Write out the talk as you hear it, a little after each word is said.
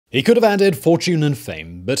He could have added fortune and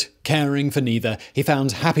fame, but caring for neither, he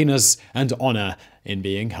found happiness and honor in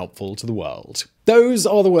being helpful to the world. Those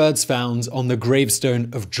are the words found on the gravestone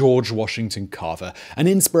of George Washington Carver, an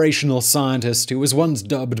inspirational scientist who was once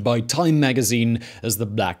dubbed by Time magazine as the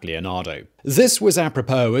Black Leonardo. This was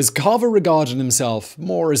apropos, as Carver regarded himself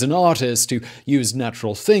more as an artist who used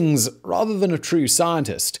natural things rather than a true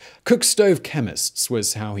scientist. Cook-stove chemists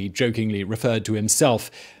was how he jokingly referred to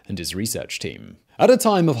himself and his research team. At a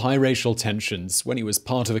time of high racial tensions, when he was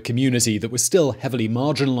part of a community that was still heavily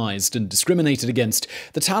marginalized and discriminated against,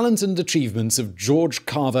 the talent and achievements of George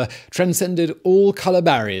Carver transcended all color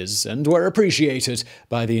barriers and were appreciated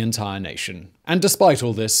by the entire nation. And despite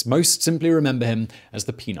all this, most simply remember him as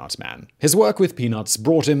the Peanut Man. His work with peanuts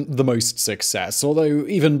brought him the most success, although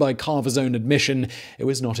even by Carver's own admission, it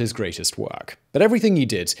was not his greatest work. But everything he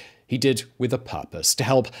did with a purpose, to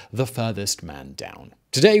help the furthest man down.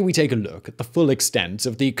 Today we take a look at the full extent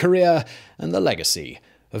of the career and the legacy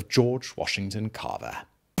of George Washington Carver.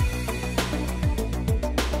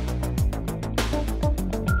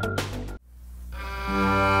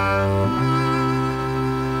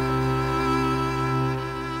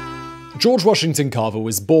 George Washington Carver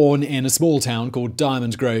was born in a small town called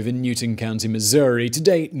Diamond Grove in Newton County, Missouri, to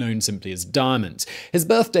date known simply as Diamond. His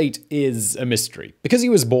birth date is a mystery. Because he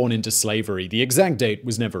was born into slavery, the exact date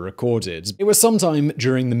was never recorded. It was sometime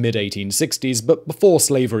during the mid-1860s, but before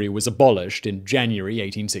slavery was abolished in January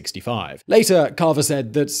 1865. Later, Carver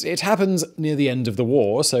said that it happened near the end of the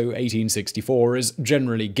war, so 1864 is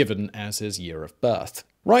generally given as his year of birth.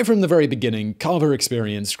 Right from the very beginning, Carver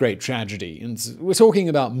experienced great tragedy, and we're talking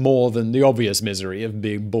about more than the obvious misery of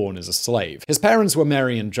being born as a slave. His parents were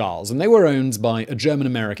Mary and Giles, and they were owned by a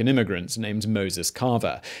German-American immigrant named Moses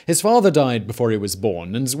Carver. His father died before he was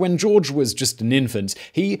born, and when George was just an infant,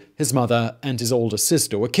 he, his mother, and his older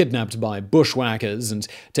sister were kidnapped by bushwhackers and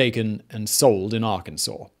taken and sold in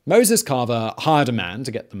Arkansas. Moses Carver hired a man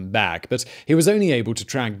to get them back, but he was only able to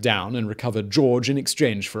track down and recover George in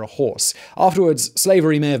exchange for a horse. Afterwards,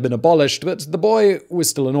 slavery may have been abolished, but the boy was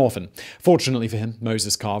still an orphan. Fortunately for him,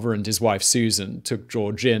 Moses Carver and his wife Susan took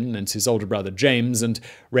George in and his older brother James and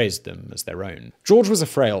raised them as their own. George was a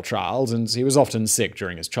frail child, and he was often sick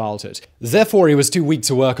during his childhood. Therefore, he was too weak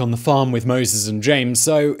to work on the farm with Moses and James,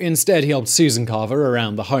 so instead he helped Susan Carver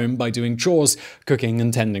around the home by doing chores, cooking,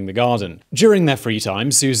 and tending the garden. During their free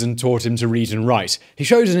time, Susan taught him to read and write. He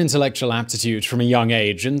showed an intellectual aptitude from a young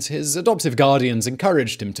age, and his adoptive guardians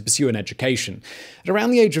encouraged him to pursue an education. At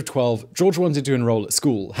around the age of 12, George wanted to enroll at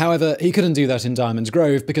school. However, he couldn't do that in Diamond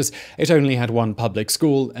Grove because it only had one public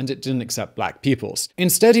school and it didn't accept black pupils.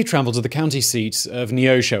 Instead, he traveled to the county seat of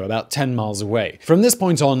Neosho, about 10 miles away. From this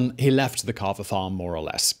point on, he left the Carver farm more or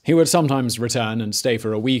less. He would sometimes return and stay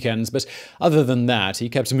for a weekend, but other than that, he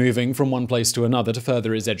kept moving from one place to another to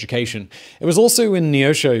further his education. It was also in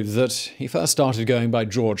Neosho that he first started going by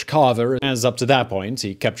George Carver, as up to that point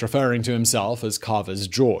he kept referring to himself as Carver's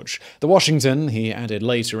George. The Washington he added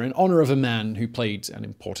later in honor of a man who played an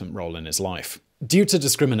important role in his life. Due to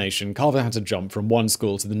discrimination, Carver had to jump from one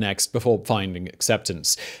school to the next before finding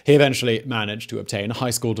acceptance. He eventually managed to obtain a high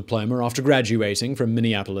school diploma after graduating from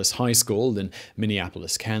Minneapolis High School in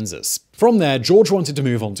Minneapolis, Kansas. From there, George wanted to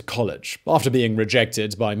move on to college. After being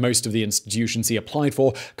rejected by most of the institutions he applied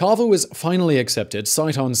for, Carver was finally accepted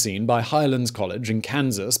sight unseen by Highlands College in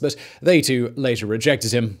Kansas, but they too later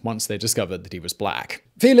rejected him once they discovered that he was black.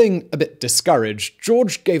 Feeling a bit discouraged,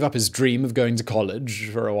 George gave up his dream of going to college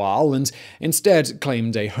for a while and instead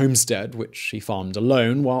claimed a homestead which he farmed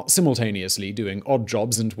alone while simultaneously doing odd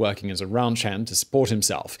jobs and working as a ranch hand to support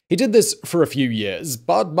himself. He did this for a few years,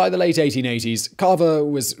 but by the late 1880s, Carver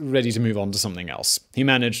was ready to move on to something else. He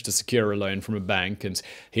managed to secure a loan from a bank and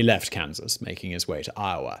he left Kansas, making his way to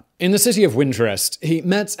Iowa. In the city of Winterest, he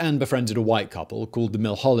met and befriended a white couple called the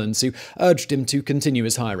Milhollands who urged him to continue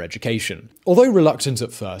his higher education. Although reluctant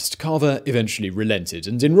at first, Carver eventually relented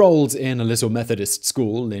and enrolled in a little Methodist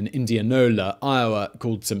school in Indianola, Iowa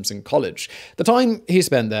called Simpson College. The time he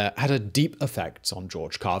spent there had a deep effect on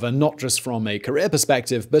George Carver, not just from a career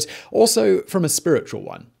perspective, but also from a spiritual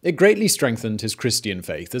one. It greatly strengthened his Christian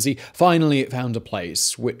faith as he finally found a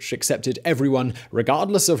place which accepted everyone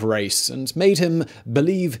regardless of race and made him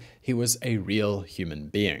believe he was a real human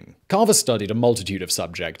being. Carver studied a multitude of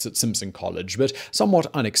subjects at Simpson College, but somewhat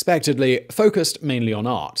unexpectedly focused mainly on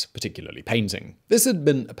art, particularly painting. This had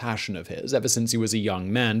been a passion of his ever since he was a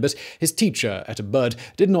young man, but his teacher at a Bud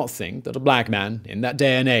did not think that a black man in that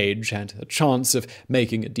day and age had a chance of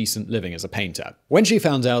making a decent living as a painter. When she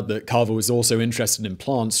found out that Carver was also interested in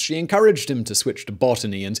plants, she encouraged him to switch to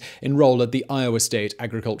botany and enroll at the Iowa State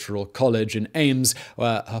Agricultural College in Ames,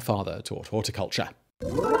 where her father taught horticulture. In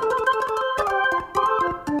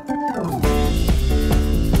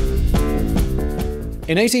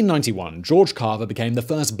 1891, George Carver became the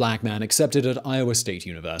first black man accepted at Iowa State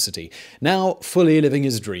University. Now, fully living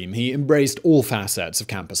his dream, he embraced all facets of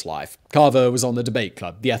campus life. Carver was on the debate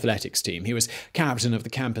club, the athletics team. He was captain of the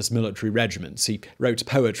campus military regiments. He wrote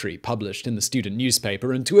poetry published in the student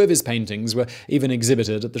newspaper, and 2 of his paintings were even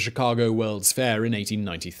exhibited at the Chicago World's Fair in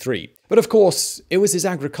 1893. But of course, it was his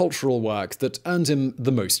agricultural work that earned him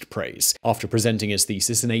the most praise. After presenting his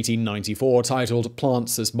thesis in 1894 titled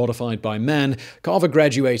Plants as Modified by Man, Carver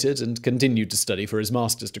graduated and continued to study for his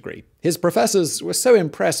master's degree. His professors were so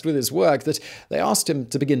impressed with his work that they asked him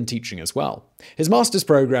to begin teaching as well. His master's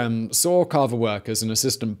program saw Carver work as an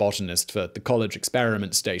assistant botanist for the college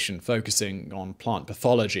experiment station, focusing on plant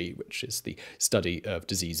pathology, which is the study of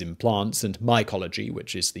disease in plants, and mycology,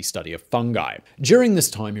 which is the study of fungi. During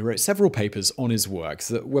this time, he wrote several papers on his work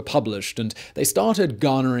that were published, and they started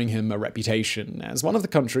garnering him a reputation as one of the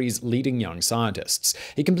country's leading young scientists.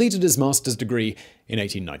 He completed his master's degree in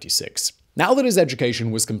 1896. Now that his education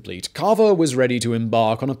was complete, Carver was ready to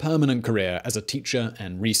embark on a permanent career as a teacher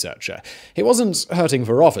and researcher. He wasn't hurting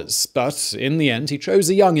for offers, but in the end he chose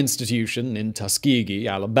a young institution in Tuskegee,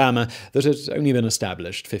 Alabama, that had only been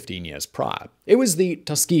established 15 years prior. It was the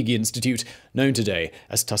Tuskegee Institute, known today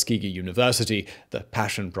as Tuskegee University, the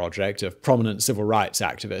passion project of prominent civil rights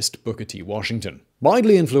activist Booker T. Washington.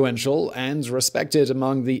 Widely influential and respected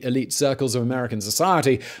among the elite circles of American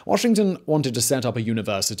society, Washington wanted to set up a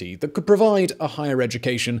university that could provide a higher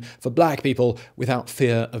education for black people without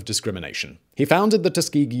fear of discrimination. He founded the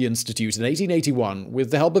Tuskegee Institute in 1881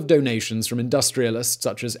 with the help of donations from industrialists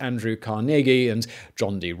such as Andrew Carnegie and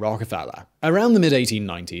John D. Rockefeller. Around the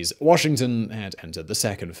mid-1890s, Washington had entered the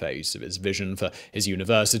second phase of his vision for his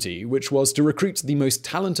university, which was to recruit the most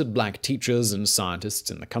talented black teachers and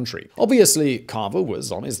scientists in the country. Obviously, Carver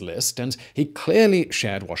was on his list, and he clearly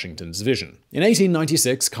shared Washington's vision. In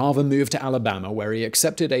 1896, Carver moved to Alabama, where he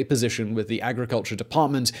accepted a position with the Agriculture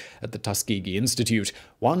Department at the Tuskegee Institute,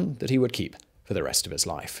 one that he would keep for the rest of his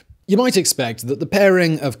life. You might expect that the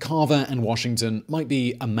pairing of Carver and Washington might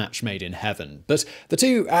be a match made in heaven, but the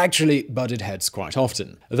two actually butted heads quite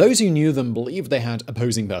often. Those who knew them believed they had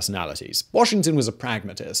opposing personalities. Washington was a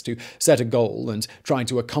pragmatist who set a goal and tried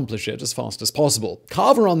to accomplish it as fast as possible.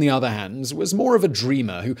 Carver, on the other hand, was more of a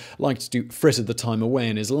dreamer who liked to fritter the time away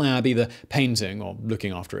in his lab, either painting or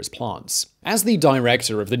looking after his plants. As the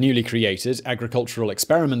director of the newly created Agricultural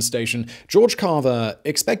Experiment Station, George Carver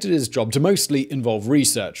expected his job to mostly involve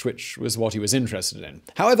research, which was what he was interested in.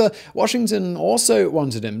 However, Washington also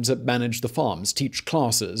wanted him to manage the farms, teach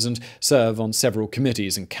classes, and serve on several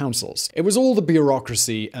committees and councils. It was all the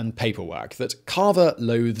bureaucracy and paperwork that Carver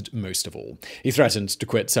loathed most of all. He threatened to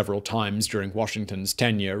quit several times during Washington's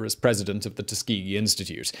tenure as president of the Tuskegee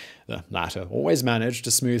Institute. The latter always managed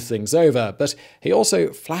to smooth things over, but he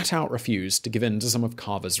also flat out refused to give in to some of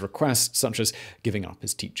Carver's requests, such as giving up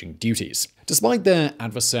his teaching duties. Despite their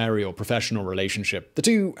adversarial professional relationship, the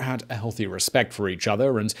two had a healthy respect for each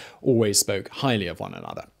other and always spoke highly of one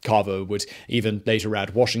another. Carver would even later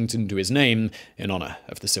add Washington to his name in honor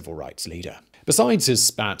of the civil rights leader. Besides his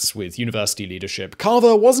spats with university leadership,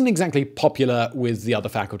 Carver wasn't exactly popular with the other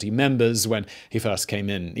faculty members when he first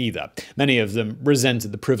came in either. Many of them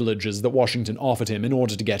resented the privileges that Washington offered him in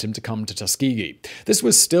order to get him to come to Tuskegee. This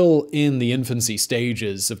was still in the infancy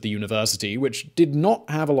stages of the university, which did not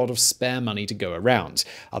have a lot of spare money to go around.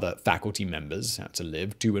 Other faculty members had to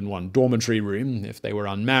live 2 in 1 dormitory room if they were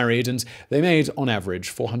unmarried, and they made on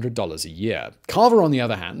average $400 a year. Carver, on the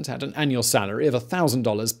other hand, had an annual salary of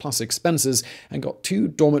 $1,000 plus expenses and got 2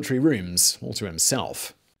 dormitory rooms all to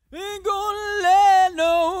himself. Ain't gonna let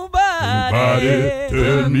nobody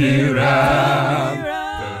turn me around.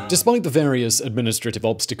 Despite the various administrative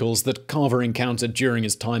obstacles that Carver encountered during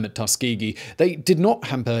his time at Tuskegee, they did not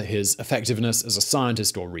hamper his effectiveness as a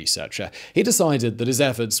scientist or researcher. He decided that his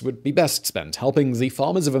efforts would be best spent helping the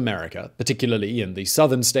farmers of America, particularly in the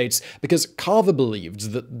southern states, because Carver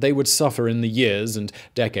believed that they would suffer in the years and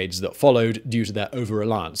decades that followed due to their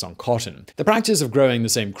over-reliance on cotton. The practice of growing the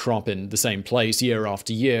same crop in the same place year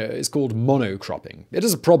after year is called monocropping. It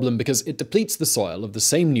is a problem because it depletes the soil of the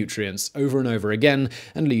same nutrients over and over again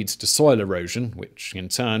and leads leads to soil erosion, which in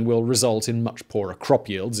turn will result in much poorer crop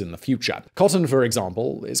yields in the future. Cotton, for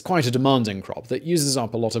example, is quite a demanding crop that uses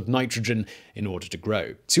up a lot of nitrogen in order to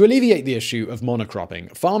grow. To alleviate the issue of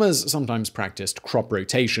monocropping, farmers sometimes practiced crop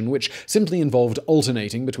rotation, which simply involved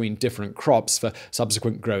alternating between different crops for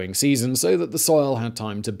subsequent growing seasons so that the soil had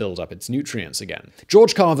time to build up its nutrients again.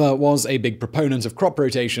 George Carver was a big proponent of crop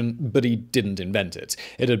rotation, but he didn't invent it.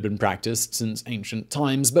 It had been practiced since ancient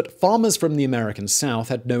times, but farmers from the American South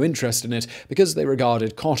had no interest in it because they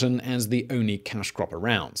regarded cotton as the only cash crop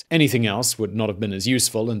around. Anything else would not have been as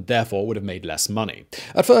useful and therefore would have made less money.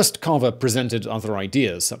 At first, Carver presented other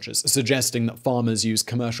ideas, such as suggesting that farmers use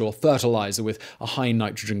commercial fertilizer with a high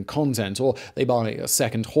nitrogen content, or they buy a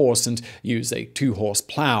second horse and use a 2-horse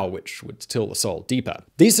plow, which would till the soil deeper.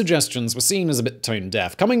 These suggestions were seen as a bit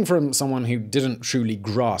tone-deaf, coming from someone who didn't truly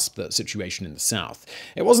grasp the situation in the South.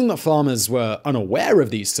 It wasn't that farmers were unaware of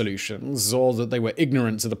these solutions, or that they were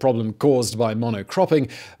ignorant of the problem caused by monocropping,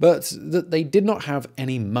 but that they did not have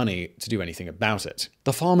any money to do anything about it.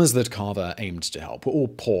 The farmers that Carver aimed to help were all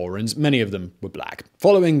poor, and many of them were black.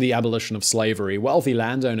 Following the abolition of slavery, wealthy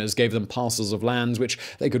landowners gave them parcels of land which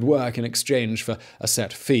they could work in exchange for a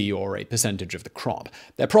set fee or a percentage of the crop.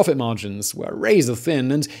 Their profit margins were razor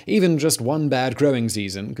thin, and even just one bad growing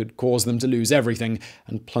season could cause them to lose everything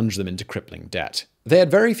and plunge them into crippling debt. They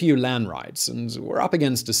had very few land rights and were up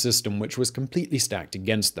against a system which was completely stacked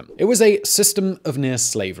against them. It was a system of near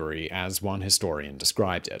slavery, as one historian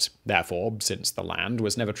described it. Therefore, since the land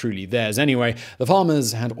was never truly theirs anyway, the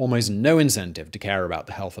farmers had almost no incentive to care about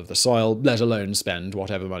the health of the soil, let alone spend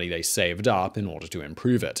whatever money they saved up in order to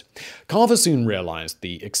improve it. Carver soon realized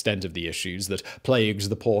the extent of the issues that plagued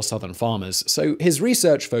the poor southern farmers, so his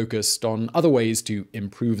research focused on other ways to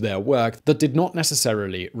improve their work that did not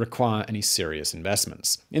necessarily require any serious investment.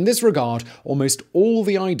 In this regard, almost all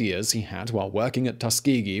the ideas he had while working at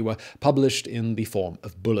Tuskegee were published in the form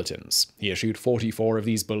of bulletins. He issued 44 of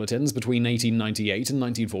these bulletins between 1898 and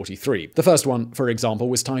 1943. The first one, for example,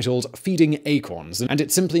 was titled Feeding Acorns, and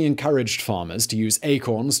it simply encouraged farmers to use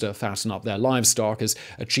acorns to fatten up their livestock as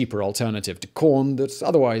a cheaper alternative to corn that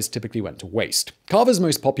otherwise typically went to waste. Carver's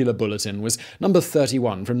most popular bulletin was number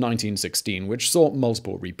 31 from 1916, which saw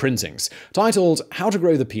multiple reprintings. Titled How to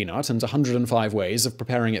Grow the Peanut and 105 Ways of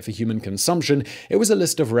Preparing It for Human Consumption, it was a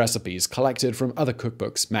list of recipes collected from other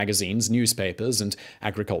cookbooks, magazines, newspapers, and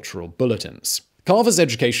agricultural bulletins. Carver's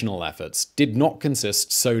educational efforts did not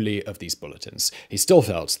consist solely of these bulletins. He still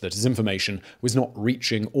felt that his information was not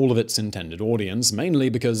reaching all of its intended audience, mainly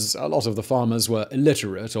because a lot of the farmers were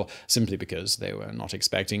illiterate or simply because they were not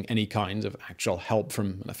expecting any kind of actual help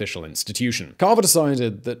from an official institution. Carver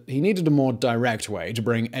decided that he needed a more direct way to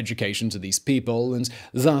bring education to these people, and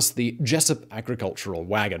thus the Jessup Agricultural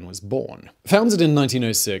Wagon was born. Founded in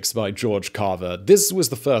 1906 by George Carver, this was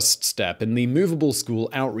the first step in the movable school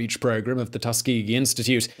outreach program of the Tuskegee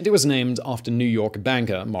Institute, and it was named after New York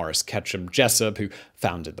banker Morris Ketchum Jessup, who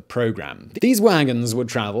founded the program. These wagons would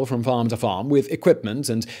travel from farm to farm with equipment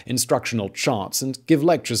and instructional charts and give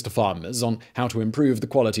lectures to farmers on how to improve the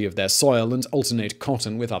quality of their soil and alternate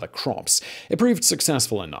cotton with other crops. It proved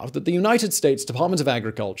successful enough that the United States Department of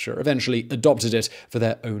Agriculture eventually adopted it for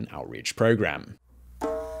their own outreach program.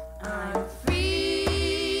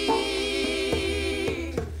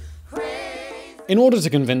 In order to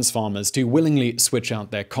convince farmers to willingly switch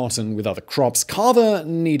out their cotton with other crops, Carver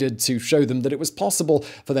needed to show them that it was possible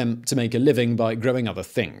for them to make a living by growing other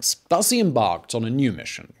things. Thus, he embarked on a new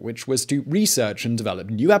mission, which was to research and develop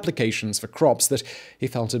new applications for crops that he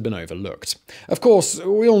felt had been overlooked. Of course,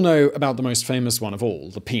 we all know about the most famous one of all,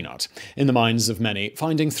 the peanut. In the minds of many,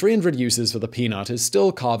 finding 300 uses for the peanut is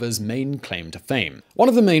still Carver's main claim to fame. One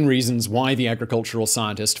of the main reasons why the agricultural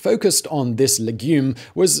scientist focused on this legume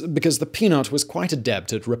was because the peanut was quite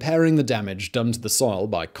adept at repairing the damage done to the soil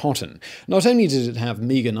by cotton. Not only did it have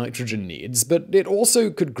meager nitrogen needs, but it also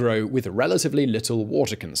could grow with relatively little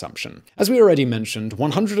water consumption. As we already mentioned,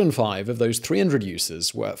 105 of those 300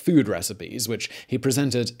 uses were food recipes, which he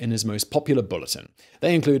presented in his most popular bulletin.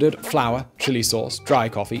 They included flour, chili sauce, dry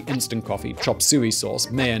coffee, instant coffee, chop suey sauce,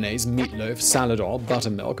 mayonnaise, meatloaf, salad oil,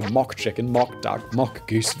 buttermilk, mock chicken, mock duck, mock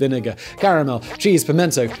goose, vinegar, caramel, cheese,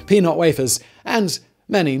 pimento, peanut wafers, and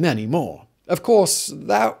many, many more. Of course,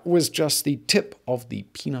 that was just the tip of the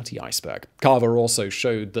peanutty iceberg. Carver also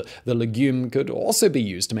showed that the legume could also be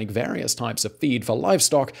used to make various types of feed for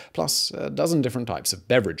livestock, plus a dozen different types of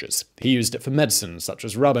beverages. He used it for medicines such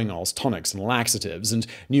as rubbing oils, tonics, and laxatives, and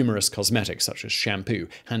numerous cosmetics such as shampoo,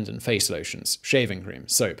 hand and face lotions, shaving cream,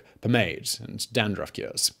 soap, pomade, and dandruff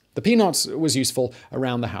cures. The peanut was useful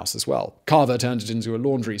around the house as well. Carver turned it into a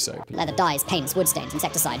laundry soap. Leather dyes, paints, wood stains,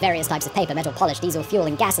 insecticide, various types of paper, metal polish, diesel fuel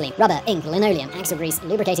and gasoline, rubber, ink, linoleum, axle grease,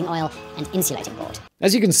 lubricating oil, and insulating board.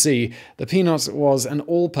 As you can see, the peanut was an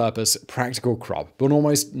all-purpose, practical crop, but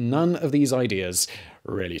almost none of these ideas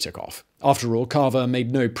really took off. After all, Carver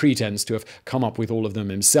made no pretense to have come up with all of them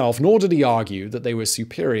himself, nor did he argue that they were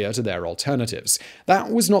superior to their alternatives.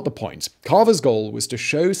 That was not the point. Carver's goal was to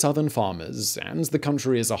show Southern farmers, and the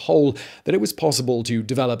country as a whole, that it was possible to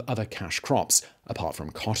develop other cash crops, apart from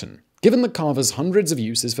cotton. Given that Carver's hundreds of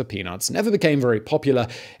uses for peanuts never became very popular,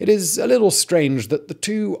 it is a little strange that the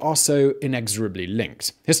two are so inexorably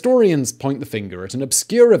linked. Historians point the finger at an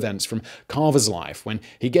obscure event from Carver's life when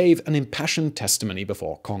he gave an impassioned testimony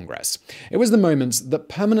before Congress. It was the moment that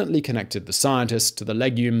permanently connected the scientist to the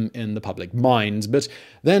legume in the public mind, but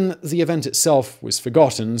then the event itself was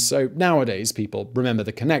forgotten, so nowadays people remember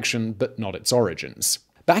the connection but not its origins.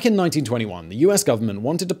 Back in 1921, the US government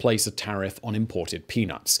wanted to place a tariff on imported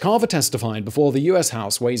peanuts. Carver testified before the US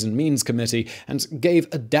House Ways and Means Committee and gave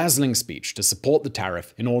a dazzling speech to support the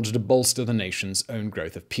tariff in order to bolster the nation's own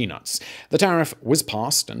growth of peanuts. The tariff was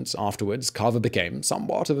passed, and afterwards Carver became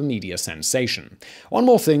somewhat of a media sensation. One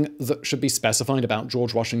more thing that should be specified about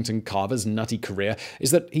George Washington Carver's nutty career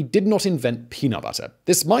is that he did not invent peanut butter.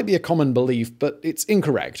 This might be a common belief, but it's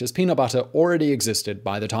incorrect, as peanut butter already existed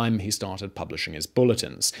by the time he started publishing his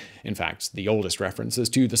bulletins. In fact, the oldest references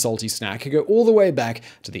to the salty snack go all the way back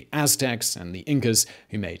to the Aztecs and the Incas,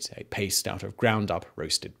 who made a paste out of ground-up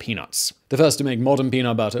roasted peanuts. The first to make modern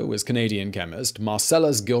peanut butter was Canadian chemist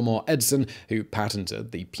Marcellus Gilmore Edson, who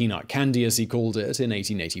patented the peanut candy, as he called it, in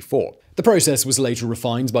 1884. The process was later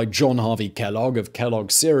refined by John Harvey Kellogg of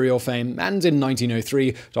Kellogg's cereal fame, and in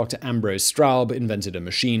 1903, Dr. Ambrose Straub invented a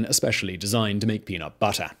machine especially designed to make peanut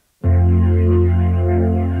butter.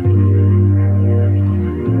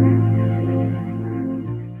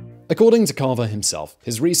 According to Carver himself,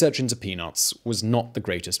 his research into peanuts was not the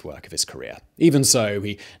greatest work of his career. Even so,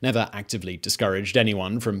 he never actively discouraged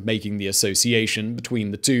anyone from making the association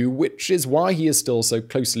between the two, which is why he is still so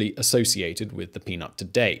closely associated with the peanut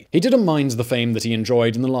today. He didn't mind the fame that he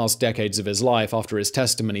enjoyed in the last decades of his life after his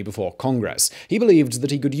testimony before Congress. He believed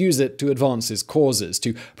that he could use it to advance his causes,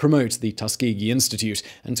 to promote the Tuskegee Institute,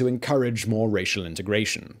 and to encourage more racial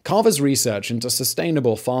integration. Carver's research into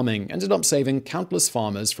sustainable farming ended up saving countless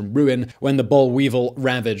farmers from ruin when the boll weevil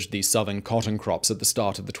ravaged the southern cotton crops at the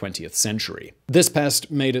start of the 20th century. This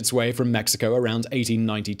pest made its way from Mexico around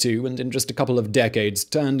 1892 and in just a couple of decades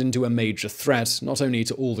turned into a major threat not only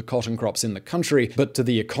to all the cotton crops in the country, but to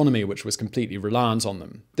the economy, which was completely reliant on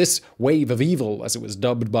them. This wave of evil, as it was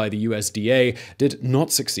dubbed by the USDA, did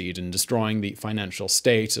not succeed in destroying the financial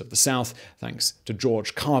state of the South, thanks to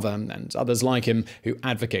George Carver and others like him who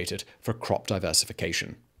advocated for crop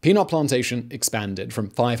diversification. Peanut plantation expanded from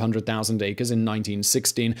 500,000 acres in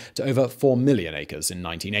 1916 to over 4 million acres in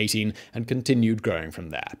 1918 and continued growing from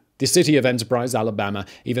there. The city of Enterprise, Alabama,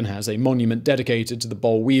 even has a monument dedicated to the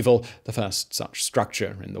boll weevil, the first such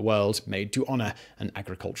structure in the world made to honor an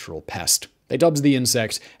agricultural pest. They dubbed the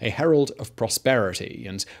insect a herald of prosperity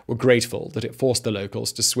and were grateful that it forced the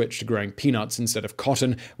locals to switch to growing peanuts instead of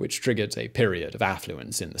cotton, which triggered a period of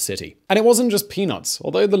affluence in the city. And it wasn't just peanuts.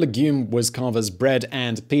 Although the legume was Carver's bread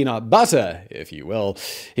and peanut butter, if you will,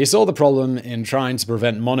 he saw the problem in trying to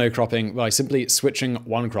prevent monocropping by simply switching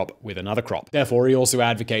one crop with another crop. Therefore, he also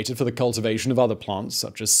advocated for the cultivation of other plants,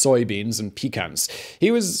 such as soybeans and pecans.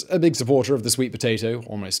 He was a big supporter of the sweet potato,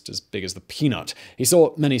 almost as big as the peanut. He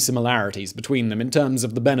saw many similarities between them in terms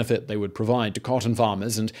of the benefit they would provide to cotton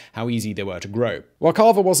farmers and how easy they were to grow. While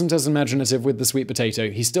Carver wasn't as imaginative with the sweet potato,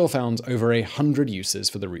 he still found over 100 uses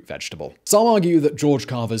for the root vegetable. Some argue that George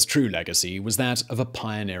Carver's true legacy was that of a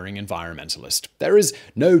pioneering environmentalist. There is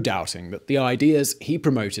no doubting that the ideas he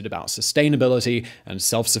promoted about sustainability and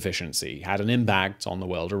self-sufficiency had an impact on the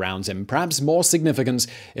world around him, perhaps more significant,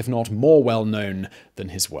 if not more well-known, than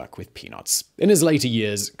his work with peanuts. In his later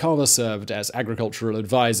years, Carver served as agricultural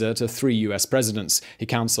advisor to 3 US presidents. He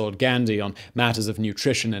counseled Gandhi on matters of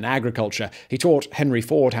nutrition and agriculture. He taught Henry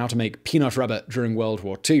Ford how to make peanut rubber during World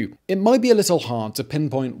War II. It might be a little hard to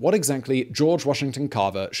pinpoint what exactly George Washington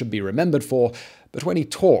Carver should be remembered for, but when he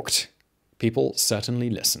talked, people certainly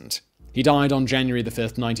listened. He died on January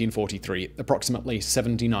 5th, 1943, approximately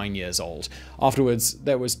 79 years old. Afterwards,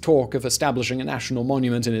 there was talk of establishing a national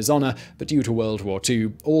monument in his honor, but due to World War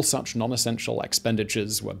II, all such non-essential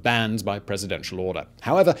expenditures were banned by presidential order.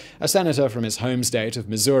 However, a senator from his home state of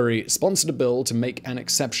Missouri sponsored a bill to make an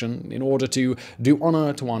exception in order to do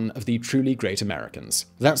honor to one of the truly great Americans.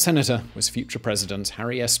 That senator was future President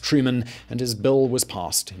Harry S. Truman, and his bill was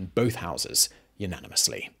passed in both houses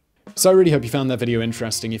unanimously. So I really hope you found that video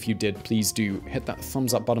interesting. If you did, please do hit that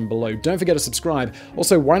thumbs up button below. Don't forget to subscribe.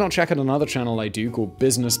 Also, why not check out another channel I do called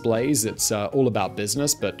Business Blaze? It's all about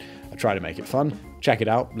business, but I try to make it fun. Check it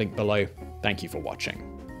out, link below. Thank you for watching.